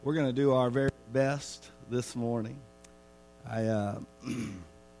We're going to do our very best this morning. When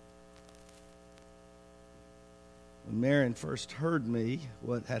Marion first heard me,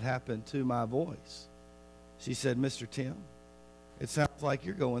 what had happened to my voice, she said, "Mr. Tim, it sounds like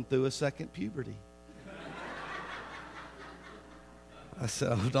you're going through a second puberty." I said,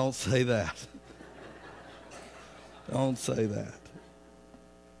 "Oh, don't say that. Don't say that.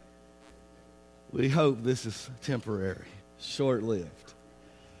 We hope this is temporary, short-lived."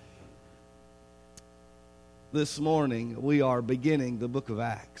 This morning, we are beginning the book of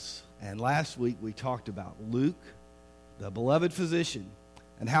Acts. And last week, we talked about Luke, the beloved physician,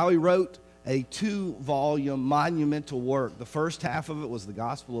 and how he wrote a 2-volume monumental work. The first half of it was the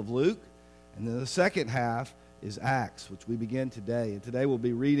Gospel of Luke, and then the second half is Acts, which we begin today. And today we'll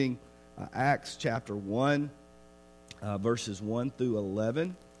be reading Acts chapter 1, verses 1 through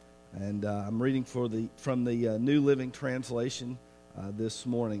 11. And I'm reading from the New Living Translation this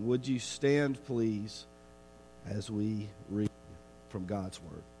morning. Would you stand, please, as we read from God's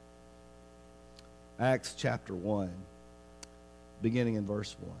Word? Acts chapter 1, beginning in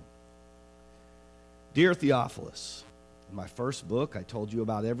verse 1. Dear Theophilus, in my first book I told you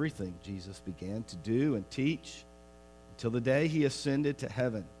about everything Jesus began to do and teach until the day he ascended to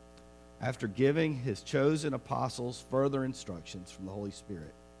heaven, after giving his chosen apostles further instructions from the Holy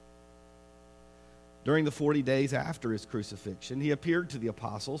Spirit. During the 40 days after his crucifixion, he appeared to the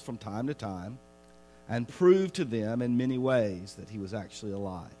apostles from time to time and proved to them in many ways that he was actually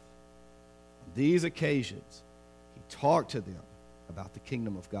alive. On these occasions, he talked to them about the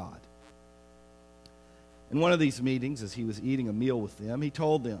kingdom of God. In one of these meetings, as he was eating a meal with them, he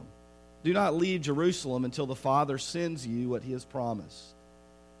told them, "Do not leave Jerusalem until the Father sends you what he has promised.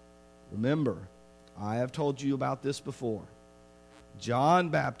 Remember, I have told you about this before. John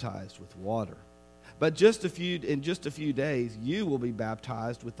baptized with water, but in just a few days, you will be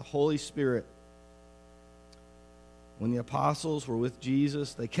baptized with the Holy Spirit." When the apostles were with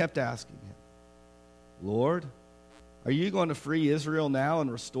Jesus, they kept asking him, "Lord, are you going to free Israel now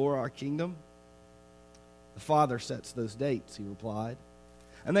and restore our kingdom?" "The Father sets those dates," he replied,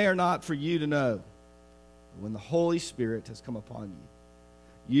 "and they are not for you to know. But when the Holy Spirit has come upon you,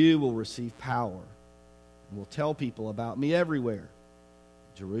 you will receive power and will tell people about me everywhere,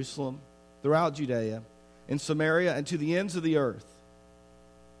 Jerusalem, throughout Judea, in Samaria, and to the ends of the earth."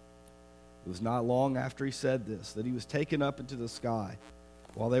 It was not long after he said this that he was taken up into the sky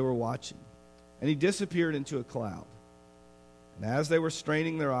while they were watching, and he disappeared into a cloud. And as they were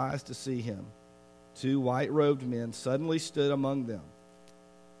straining their eyes to see him, 2 white-robed men suddenly stood among them.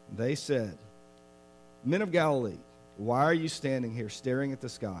 They said, "Men of Galilee, why are you standing here staring at the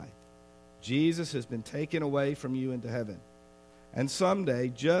sky? Jesus has been taken away from you into heaven. And someday,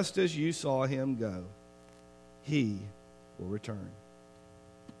 just as you saw him go, he will return."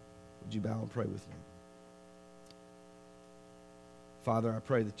 Would you bow and pray with me? Father, I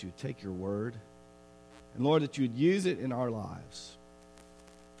pray that you would take your word, and Lord, that you would use it in our lives,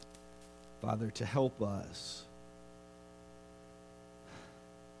 Father, to help us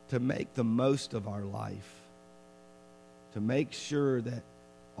to make the most of our life, to make sure that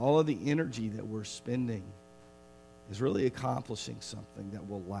all of the energy that we're spending is really accomplishing something that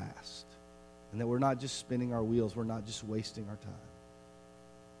will last, and that we're not just spinning our wheels, we're not just wasting our time.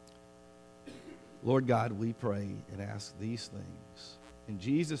 Lord God, we pray and ask these things in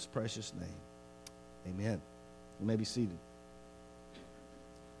Jesus' precious name. Amen. You may be seated.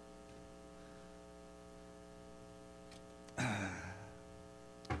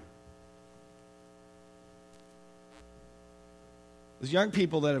 These young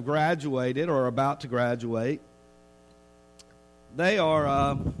people that have graduated or are about to graduate, they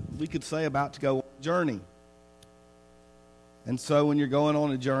are, we could say, about to go on a journey. And so when you're going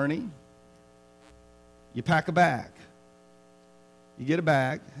on a journey, you pack a bag. You get a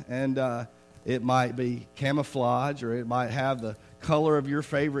bag, and it might be camouflage, or it might have the color of your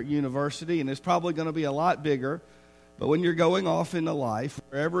favorite university, and it's probably going to be a lot bigger. But when you're going off into life,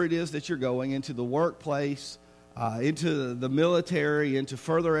 wherever it is that you're going, into the workplace, into the military, into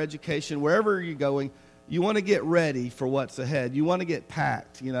further education, wherever you're going, you want to get ready for what's ahead. You want to get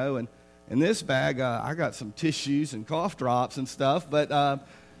packed, you know. And in this bag, I got some tissues and cough drops and stuff, but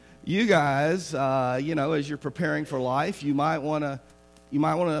you guys, as you're preparing for life, you might want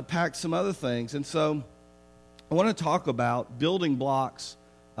to pack some other things. And so I want to talk about building blocks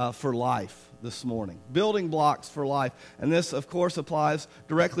for life this morning. Building blocks for life. And this, of course, applies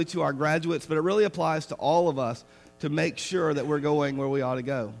directly to our graduates, but it really applies to all of us to make sure that we're going where we ought to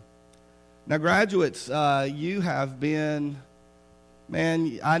go. Now, graduates, you have been,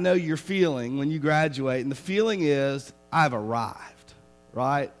 I know your feeling when you graduate, and the feeling is, I've arrived.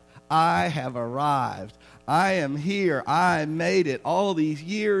 right? I have arrived. I am here. I made it all these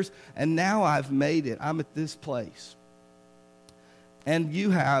years, and now I've made it. I'm at this place. And you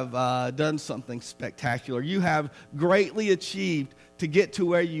have done something spectacular. You have greatly achieved to get to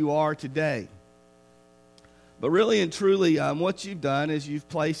where you are today. But really and truly, what you've done is you've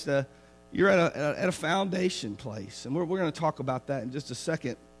placed you're at a foundation place. And we're going to talk about that in just a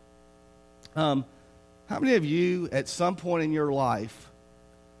second. How many of you at some point in your life,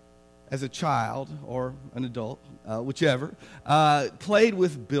 as a child or an adult, whichever, played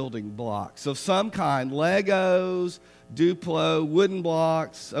with building blocks of some kind? Legos, Duplo, wooden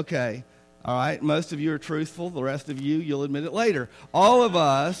blocks. Okay, all right, most of you are truthful. The rest of you, you'll admit it later. All of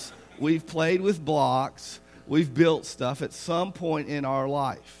us, we've played with blocks. We've built stuff at some point in our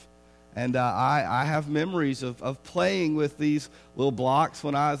life. And I have memories of playing with these little blocks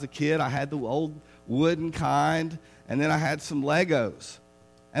when I was a kid. I had the old wooden kind, and then I had some Legos.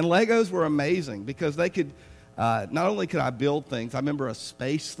 And Legos were amazing because they could, not only could I build things, I remember a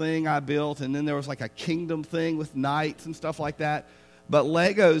space thing I built, and then there was like a kingdom thing with knights and stuff like that. But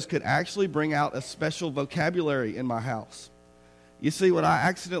Legos could actually bring out a special vocabulary in my house. You see, when I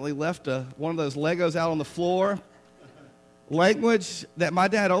accidentally left one of those Legos out on the floor, language that my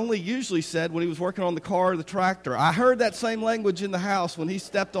dad only usually said when he was working on the car or the tractor, I heard that same language in the house when he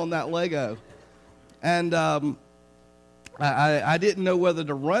stepped on that Lego. And I didn't know whether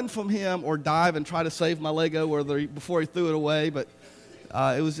to run from him or dive and try to save my Lego before he threw it away, but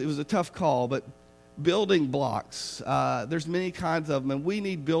it was a tough call. But building blocks, there's many kinds of them, and we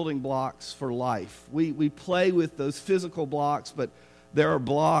need building blocks for life. We play with those physical blocks, but there are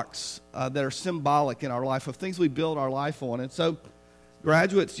blocks that are symbolic in our life of things we build our life on. And so,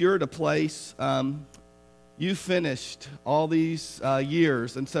 graduates, you're at a place, you finished all these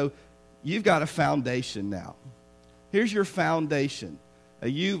years, and so you've got a foundation now. Here's your foundation.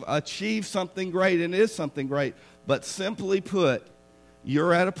 You've achieved something great, and it is something great. But simply put,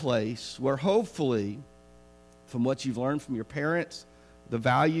 you're at a place where hopefully, from what you've learned from your parents, the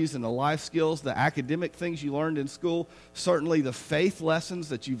values and the life skills, the academic things you learned in school, certainly the faith lessons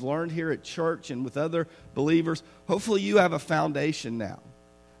that you've learned here at church and with other believers, hopefully you have a foundation now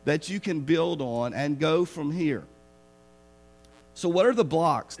that you can build on and go from here. So what are the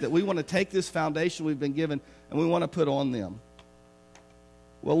blocks that we want to take this foundation we've been given and we want to put on them?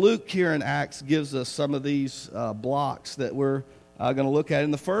 Well, Luke here in Acts gives us some of these blocks that we're going to look at.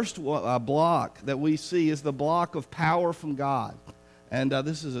 And the first block that we see is the block of power from God. And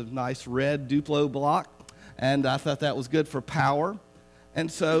this is a nice red Duplo block, and I thought that was good for power. And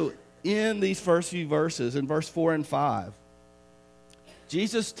so in these first few verses, in verse 4 and 5,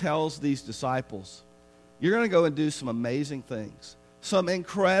 Jesus tells these disciples, you're going to go and do some amazing things. Some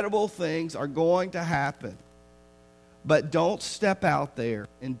incredible things are going to happen. But don't step out there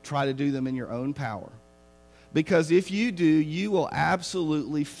and try to do them in your own power. Because if you do, you will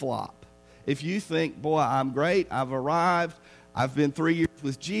absolutely flop. If you think, boy, I'm great, I've arrived, I've been 3 years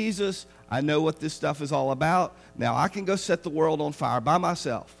with Jesus, I know what this stuff is all about, now I can go set the world on fire by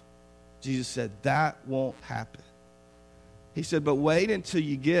myself. Jesus said, that won't happen. He said, but wait until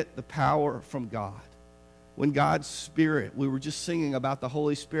you get the power from God. When God's Spirit, we were just singing about the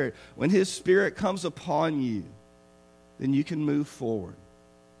Holy Spirit, when His Spirit comes upon you, then you can move forward.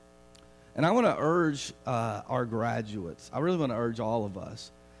 And I want to urge our graduates, I really want to urge all of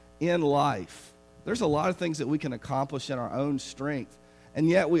us, in life, there's a lot of things that we can accomplish in our own strength, and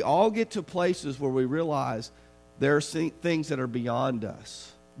yet we all get to places where we realize there are things that are beyond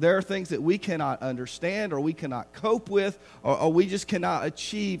us. There are things that we cannot understand or we cannot cope with or we just cannot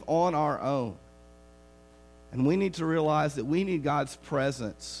achieve on our own. And we need to realize that we need God's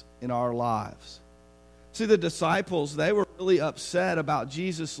presence in our lives. See, the disciples, they were really upset about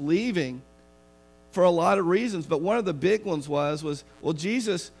Jesus leaving for a lot of reasons, but one of the big ones was well,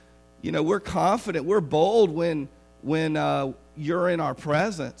 Jesus, you know, we're confident, we're bold when you're in our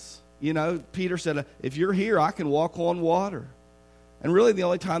presence. You know, Peter said, if you're here, I can walk on water. And really the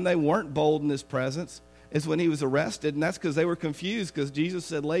only time they weren't bold in His presence is when He was arrested, and that's because they were confused because Jesus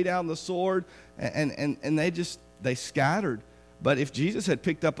said, lay down the sword, and they scattered. But if Jesus had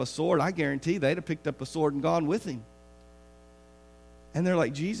picked up a sword, I guarantee they'd have picked up a sword and gone with Him. And they're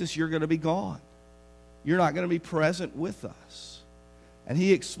like, Jesus, you're going to be gone. You're not going to be present with us. And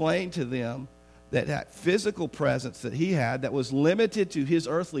He explained to them that physical presence that He had that was limited to His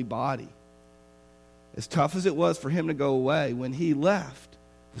earthly body, as tough as it was for Him to go away, when He left,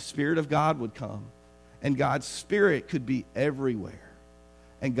 the Spirit of God would come. And God's Spirit could be everywhere.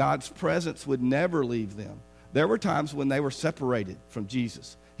 And God's presence would never leave them. There were times when they were separated from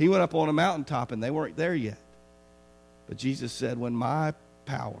Jesus. He went up on a mountaintop and they weren't there yet. But Jesus said, when my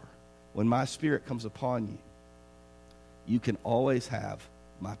power, when my Spirit comes upon you, you can always have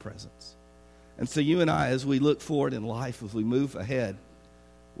my presence. And so you and I, as we look forward in life, as we move ahead,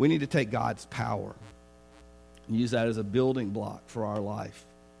 we need to take God's power and use that as a building block for our life,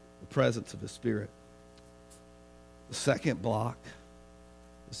 the presence of His Spirit. The second block,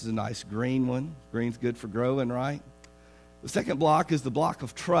 this is a nice green one. Green's good for growing, right? The second block is the block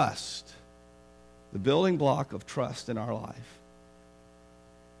of trust, the building block of trust in our life.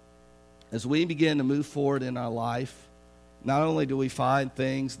 As we begin to move forward in our life, not only do we find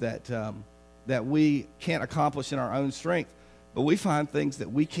things that we can't accomplish in our own strength, but we find things that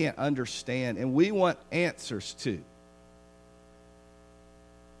we can't understand, and we want answers to.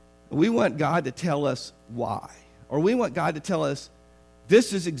 We want God to tell us why, or we want God to tell us,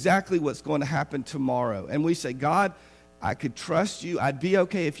 this is exactly what's going to happen tomorrow. And we say, God, I could trust you. I'd be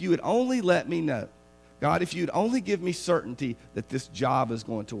okay if you would only let me know. God, if you'd only give me certainty that this job is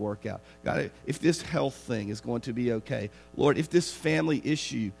going to work out. God, if this health thing is going to be okay. Lord, if this family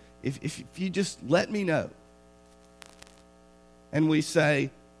issue, if you just let me know. And we say,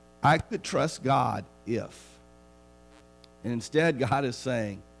 I could trust God if. And instead, God is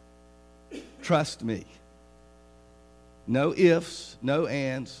saying, trust me. No ifs, no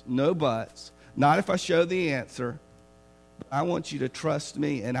ands, no buts. Not if I show the answer. But I want you to trust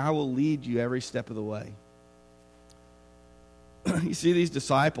me, and I will lead you every step of the way. You see these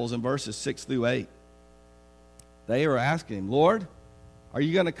disciples in verses 6 through 8. They are asking him, Lord, are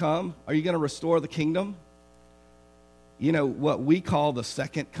you going to come? Are you going to restore the kingdom? You know, what we call the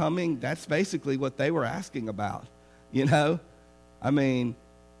second coming, that's basically what they were asking about. You know? I mean,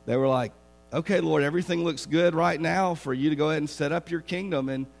 they were like, okay, Lord, everything looks good right now for you to go ahead and set up your kingdom,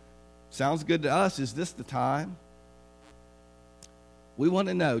 and sounds good to us. Is this the time? We want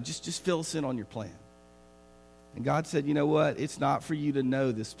to know. Just fill us in on your plan. And God said, you know what? It's not for you to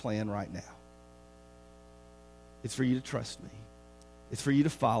know this plan right now. It's for you to trust me. It's for you to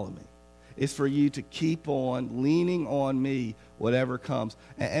follow me. It's for you to keep on leaning on me, whatever comes.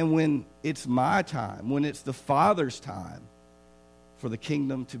 And when it's my time, when it's the Father's time for the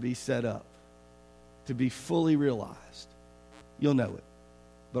kingdom to be set up, to be fully realized, you'll know it.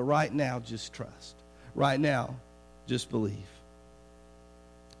 But right now, just trust. Right now, just believe.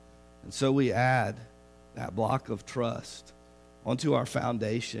 And so we add that block of trust onto our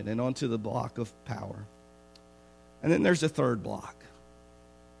foundation and onto the block of power. And then there's a third block.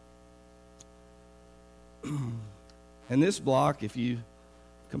 And this block, if you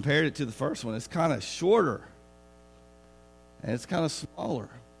compared it to the first one, it's kind of shorter. And it's kind of smaller.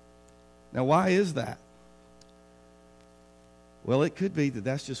 Now, why is that? Well, it could be that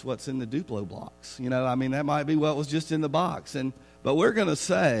that's just what's in the Duplo blocks. You know, I mean, that might be what was just in the box. But we're going to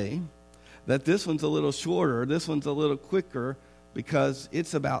say that this one's a little shorter, this one's a little quicker, because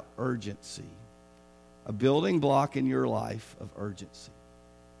it's about urgency. A building block in your life of urgency.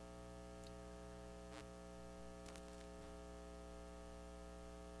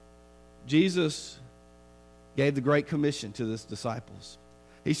 Jesus gave the Great Commission to his disciples.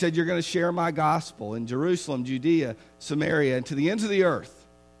 He said, you're going to share my gospel in Jerusalem, Judea, Samaria, and to the ends of the earth.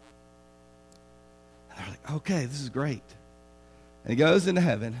 And they're like, okay, this is great. And he goes into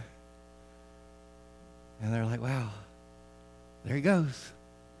heaven. And they're like, wow, there he goes.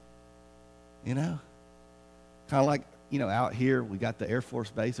 You know? Kind of like, you know, out here, we got the Air Force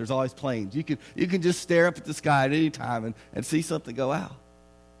Base. There's always planes. You can just stare up at the sky at any time and see something go out.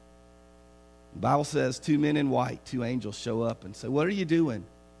 The Bible says 2 men in white, 2 angels show up and say, what are you doing?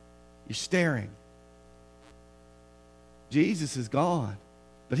 You're staring. Jesus is gone,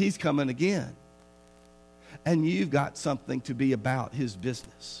 but he's coming again. And you've got something to be about his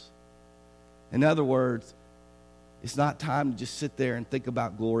business. In other words, it's not time to just sit there and think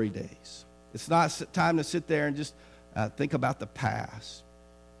about glory days. It's not time to sit there and just think about the past.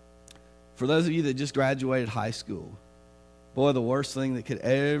 For those of you that just graduated high school, boy, the worst thing that could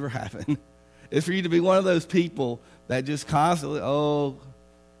ever happen is for you to be one of those people that just constantly, oh,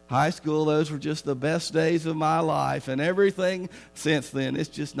 high school, those were just the best days of my life, and everything since then, it's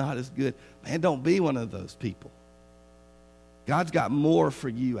just not as good. Man, don't be one of those people. God's got more for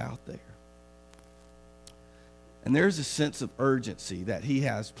you out there. And there's a sense of urgency that he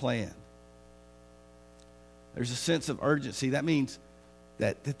has planned. There's a sense of urgency. That means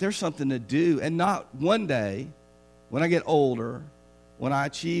that there's something to do, and not one day when I get older, when I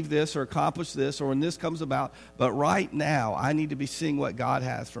achieve this or accomplish this or when this comes about, but right now I need to be seeing what God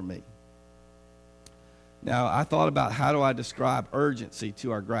has for me. Now, I thought about how do I describe urgency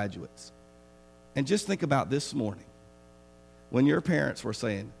to our graduates. And just think about this morning when your parents were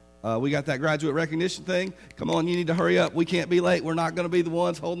saying, We got that graduate recognition thing. Come on, you need to hurry up. We can't be late. We're not going to be the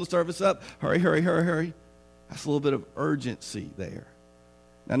ones holding the service up. Hurry, hurry, hurry, hurry. That's a little bit of urgency there.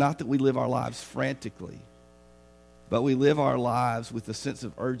 Now, not that we live our lives frantically, but we live our lives with a sense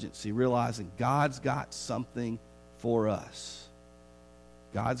of urgency, realizing God's got something for us.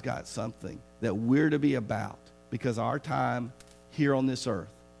 God's got something that we're to be about because our time here on this earth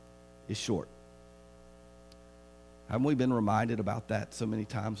is short. Haven't we been reminded about that so many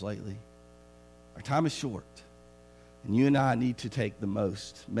times lately? Our time is short, and you and I need to take the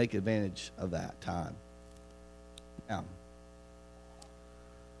most, make advantage of that time. Now,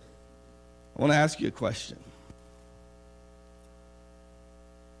 I want to ask you a question.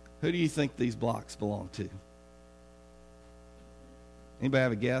 Who do you think these blocks belong to? Anybody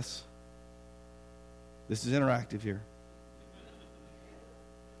have a guess? This is interactive here.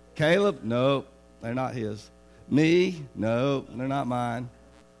 Caleb? No, they're not his. Me? No, they're not mine.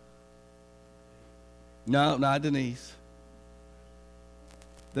 No, not Denise.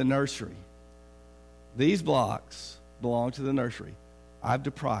 The nursery. These blocks belong to the nursery. I've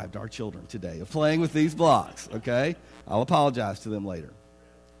deprived our children today of playing with these blocks, okay? I'll apologize to them later.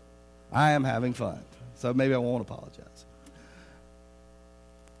 I am having fun, so maybe I won't apologize.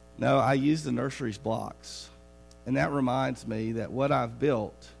 No, I use the nursery's blocks, and that reminds me that what I've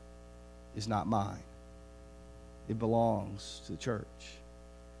built is not mine. It belongs to the church.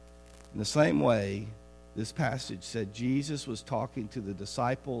 In the same way, this passage said Jesus was talking to the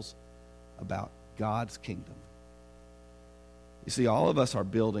disciples about God's kingdom. You see, all of us are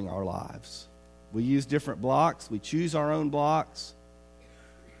building our lives. We use different blocks. We choose our own blocks.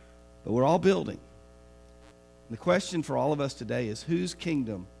 But we're all building. And the question for all of us today is, whose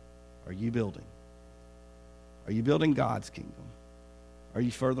kingdom are you building? Are you building God's kingdom? Are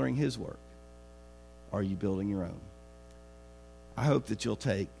you furthering His work? Or are you building your own? I hope that you'll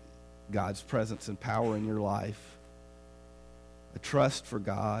take God's presence and power in your life, a trust for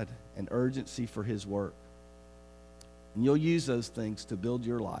God, an urgency for His work, and you'll use those things to build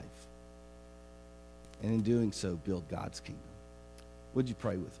your life. And in doing so, build God's kingdom. Would you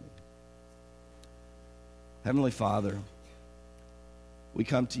pray with me? Heavenly Father, we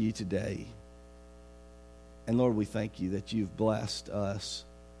come to you today. And Lord, we thank you that you've blessed us,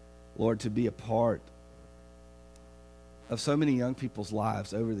 Lord, to be a part of so many young people's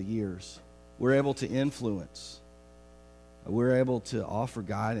lives over the years. We're able to influence. We're able to offer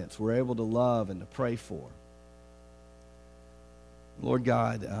guidance. We're able to love and to pray for. Lord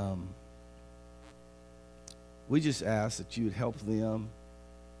God, we just ask that you would help them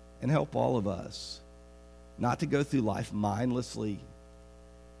and help all of us not to go through life mindlessly,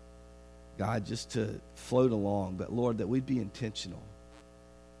 God, just to float along, but Lord, that we'd be intentional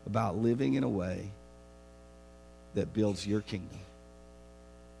about living in a way that builds your kingdom.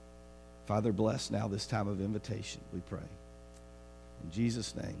 Father, bless now this time of invitation, we pray. In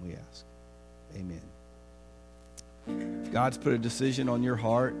Jesus' name we ask. Amen. If God's put a decision on your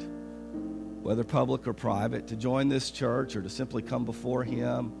heart, whether public or private, to join this church or to simply come before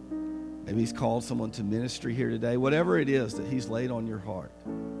Him, maybe He's called someone to ministry here today, whatever it is that He's laid on your heart,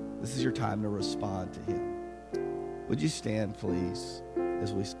 this is your time to respond to Him. Would you stand, please,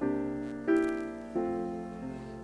 as we